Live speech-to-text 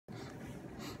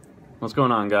What's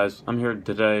going on, guys? I'm here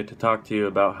today to talk to you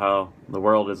about how the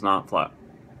world is not flat.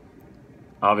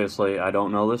 Obviously, I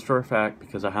don't know this for a fact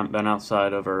because I haven't been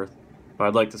outside of Earth, but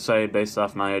I'd like to say, based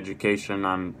off my education,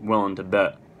 I'm willing to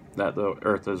bet that the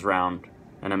Earth is round,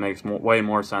 and it makes way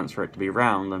more sense for it to be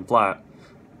round than flat.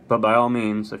 But by all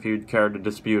means, if you'd care to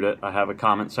dispute it, I have a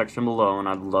comment section below, and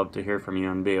I'd love to hear from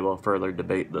you and be able to further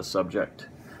debate this subject.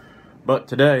 But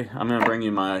today, I'm going to bring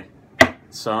you my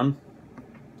sun,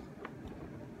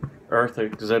 Earth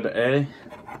Exhibit A,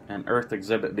 and Earth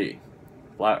Exhibit B.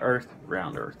 Flat Earth,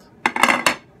 round Earth.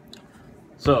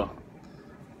 So,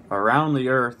 around the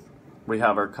Earth, we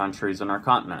have our countries and our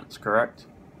continents, correct?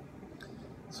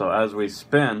 So as we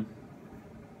spin,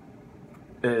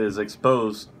 it is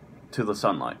exposed to the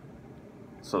sunlight,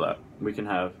 so that we can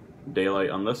have daylight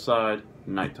on this side,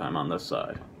 nighttime on this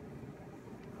side.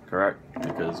 Correct?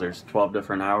 Because there's 12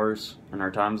 different hours in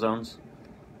our time zones.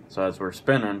 So as we're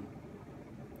spinning,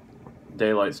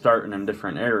 daylight starting in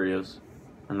different areas,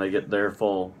 and they get their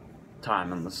full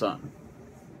time in the sun.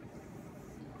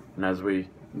 And as we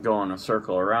go in a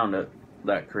circle around it,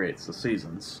 that creates the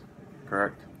seasons.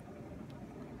 Correct?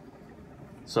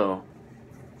 So,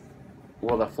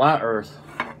 with a flat Earth,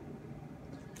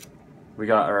 we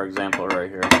got our example right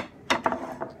here.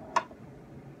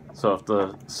 So if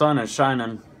the sun is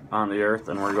shining on the Earth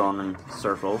and we're going in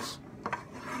circles,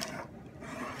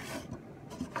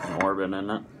 an orbit in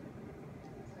it,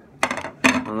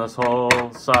 and this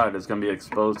whole side is going to be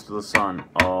exposed to the sun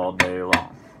all day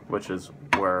long, which is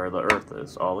where the Earth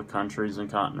is. All the countries and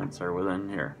continents are within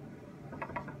here.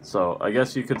 So I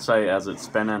guess you could say as it's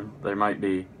spinning, there might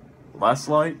be less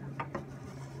light,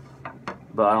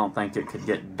 but I don't think it could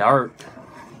get dark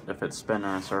if it's spinning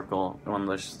in a circle when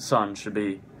the sun should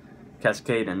be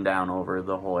cascading down over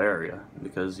the whole area.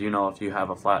 Because you know, if you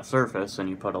have a flat surface and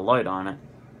you put a light on it,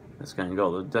 it's going to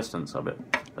go the distance of it.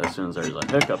 But as soon as there's a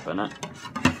hiccup in it,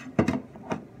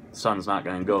 the sun's not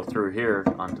going to go through here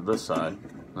onto this side,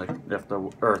 like if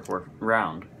the Earth were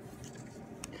round.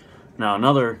 Now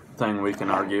another thing we can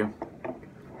argue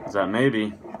is that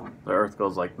maybe the Earth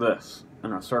goes like this,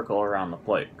 in a circle around the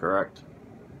plate, correct?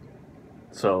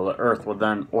 So the Earth would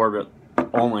then orbit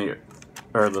only,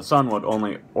 or the sun would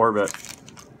only orbit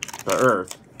the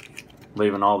Earth,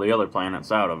 leaving all the other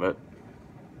planets out of it.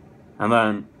 And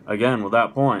then, again, with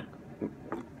that point,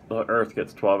 the Earth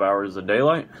gets 12 hours of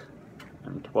daylight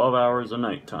and 12 hours of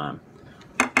nighttime.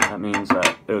 That means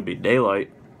that it would be daylight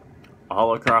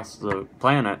all across the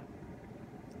planet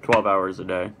 12 hours a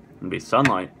day, and be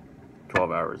sunlight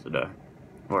 12 hours a day.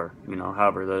 Or, you know,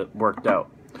 however that worked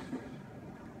out.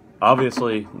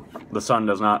 Obviously, the sun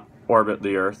does not orbit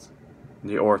the Earth.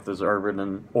 The Earth is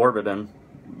orbiting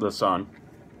the sun.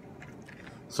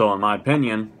 So in my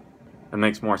opinion, it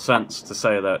makes more sense to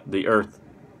say that the Earth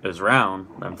is round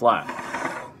than flat.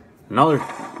 Another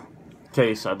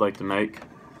case I'd like to make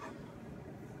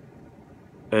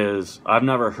is I've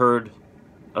never heard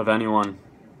of anyone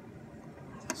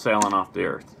sailing off the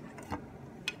Earth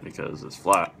because it's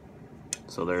flat.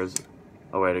 So there's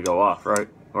a way to go off, right?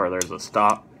 Or there's a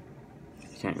stop.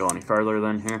 You can't go any further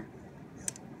than here.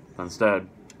 Instead,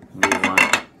 we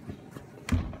went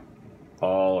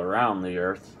all around the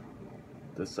Earth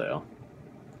to sail.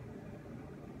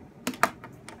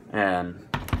 And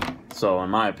so in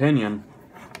my opinion,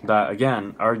 that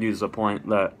again argues the point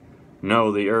that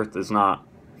no, the Earth is not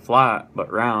flat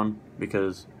but round,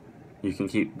 because you can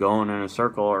keep going in a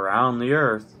circle around the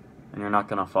Earth and you're not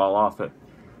going to fall off it.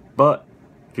 But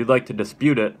if you'd like to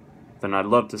dispute it, then I'd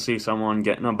love to see someone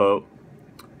get in a boat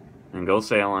and go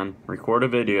sailing, record a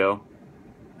video.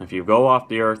 If you go off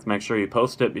the Earth, make sure you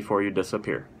post it before you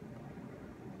disappear.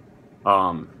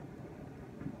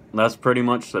 That's pretty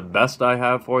much the best I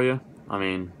have for you. I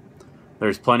mean,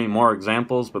 there's plenty more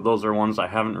examples, but those are ones I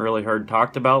haven't really heard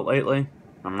talked about lately.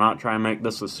 I'm not trying to make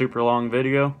this a super long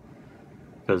video,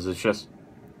 because it's just,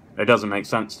 it doesn't make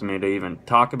sense to me to even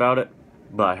talk about it,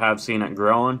 but I have seen it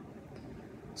growing.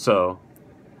 So,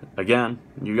 again,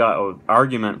 you got an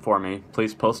argument for me,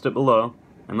 please post it below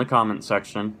in the comment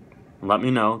section and let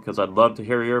me know, because I'd love to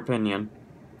hear your opinion.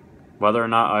 Whether or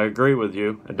not I agree with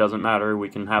you, it doesn't matter, we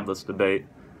can have this debate.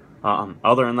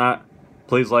 Other than that,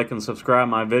 please like and subscribe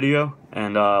my video,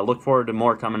 and look forward to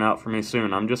more coming out for me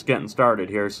soon. I'm just getting started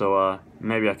here, so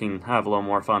maybe I can have a little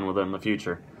more fun with it in the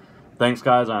future. Thanks,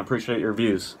 guys, I appreciate your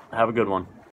views. Have a good one.